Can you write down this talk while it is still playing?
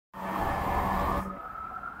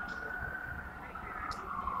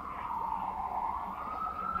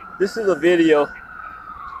This is a video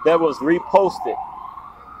that was reposted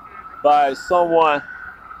by someone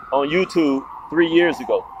on YouTube 3 years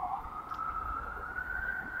ago.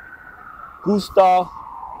 Gustav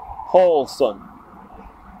Paulson,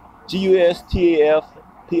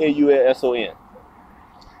 Gustafpaulson.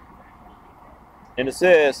 And it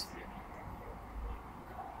says,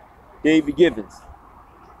 David Givens,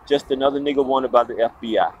 just another nigga wanted by the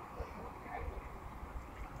FBI.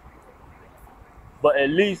 But at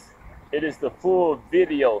least it is the full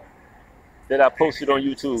video that I posted on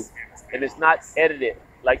YouTube. And it's not edited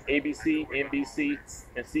like ABC, NBC,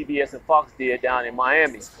 and CBS and Fox did down in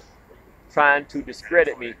Miami, trying to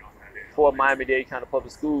discredit me for Miami-Dade County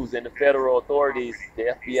Public Schools and the federal authorities,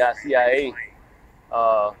 the FBI, CIA,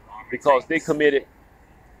 because they committed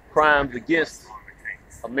crimes against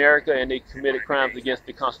America and they committed crimes against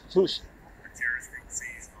the Constitution.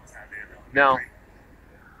 Now,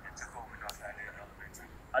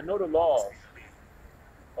 I know the laws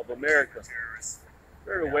of America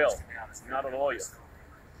very well. I'm not a lawyer.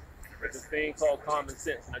 There's this thing called common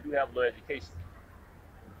sense, and I do have a little education.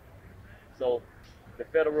 So the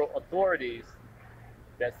federal authorities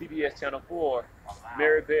that CBS Channel 4,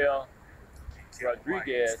 Maribel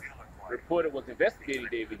Rodriguez reported was investigating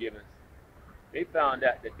David Givens, they found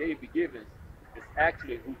out that David Givens is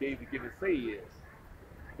actually who David Givens say he is,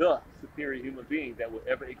 the superior human being that will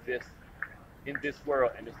ever exist in this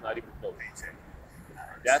world, and it's not even close.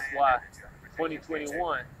 That's why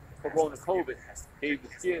 2021, Corona COVID,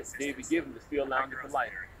 David Givens is still lounging for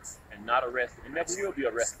life and not arrested, and never will be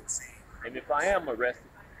arrested. And if I am arrested,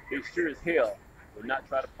 they sure as hell will not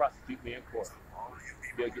try to prosecute me in court.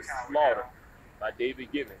 They'll get slaughtered by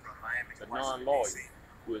David Givens, a non-lawyer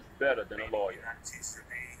who is better than a lawyer.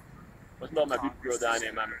 Much love, my beautiful girl down there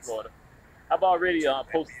in Miami, Florida. I've already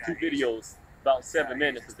posted 2 videos, about 7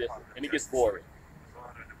 minutes of this, and it gets boring.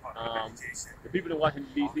 The people in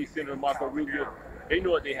Washington, D.C., Senator Marco Rubio, they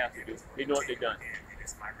know what they have to do. They know what they've done.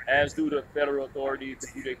 As do the federal authorities,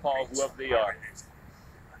 who they call whoever they are.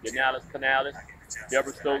 Canales,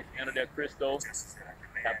 Deborah Stokes, Annadette Cristo,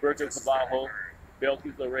 Alberto Cavajo,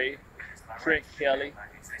 Belkis LeRae, Trent Kelly,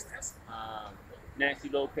 Nancy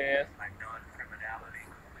Lopez,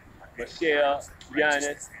 Michelle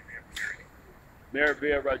Yanez,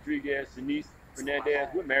 Maribel Rodriguez, Denise Fernandez.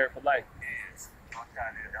 We're married for life.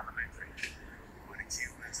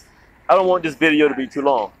 I don't want this video to be too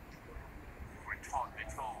long,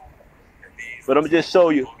 but I'm gonna just show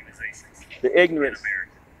you the ignorance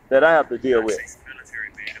that I have to deal with.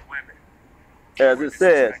 As it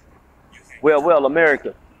says, well,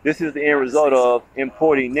 America, this is the end result of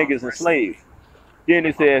importing niggas and slaves. Then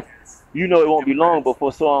it says, you know it won't be long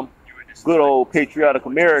before some good old patriotic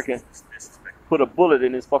American put a bullet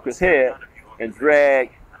in this fucker's head and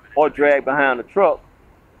drag behind a truck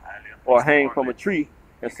or hang from a tree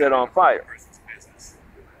and set on fire.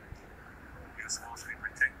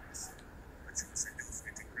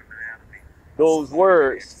 Those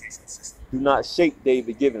words do not shape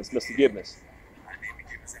David Givens, Mr. Givens.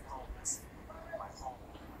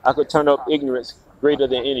 I could turn up ignorance greater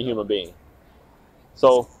than any human being.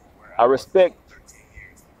 So I respect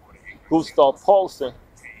Gustav Paulson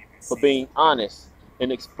for being honest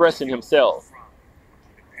and expressing himself.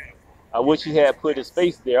 I wish he had put his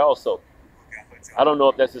face there also. I don't know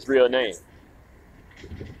if that's his real name.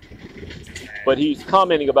 But he's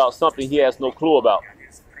commenting about something he has no clue about.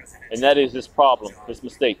 And that is his problem, his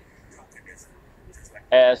mistake.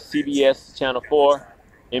 As CBS Channel 4,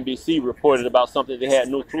 NBC reported about something they had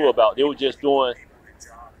no clue about. They were just doing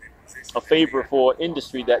a favor for an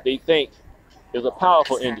industry that they think is a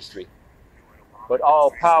powerful industry. But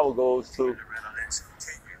all power goes to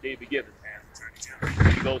David Givens.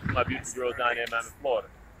 He goes to my beautiful girls down there in Miami, Florida.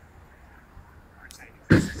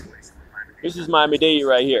 This is Miami-Dade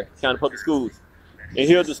right here, County Public Schools. And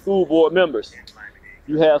here's the school board members.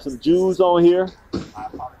 You have some Jews on here,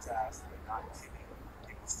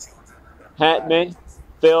 Hatman,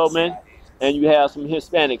 Feldman, and you have some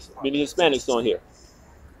Hispanics, many Hispanics on here.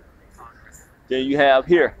 Then you have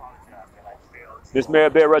here, Ms.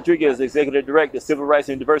 Maribel Rodriguez, Executive Director, Civil Rights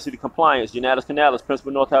and Diversity Compliance, Unitas Canales,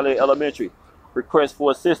 Principal, North Hialeah Elementary. Request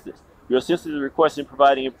for assistance. Your assistance is requested in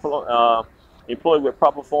providing employee with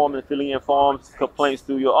proper form and filling in forms, complaints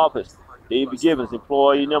through your office. David Givens,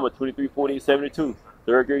 employee number 234872.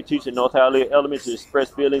 Third grade teacher, North Hialeah Elementary, express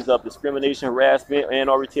feelings of discrimination, harassment, and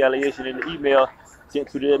or retaliation in the email sent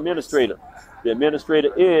to the administrator. The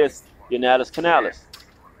administrator is Unitas Canales.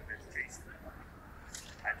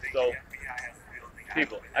 So,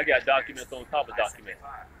 people, I got documents on top of documents.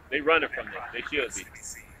 They running from this. They should be.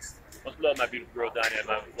 Much love, my beautiful girl down there in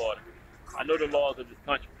Miami, Florida. I know the laws of this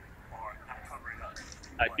country.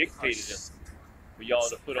 I dictated them for y'all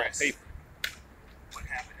to put on paper.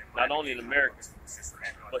 Not only in America,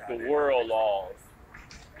 but the world laws.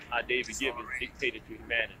 How David Gibbons dictated to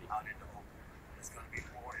humanity.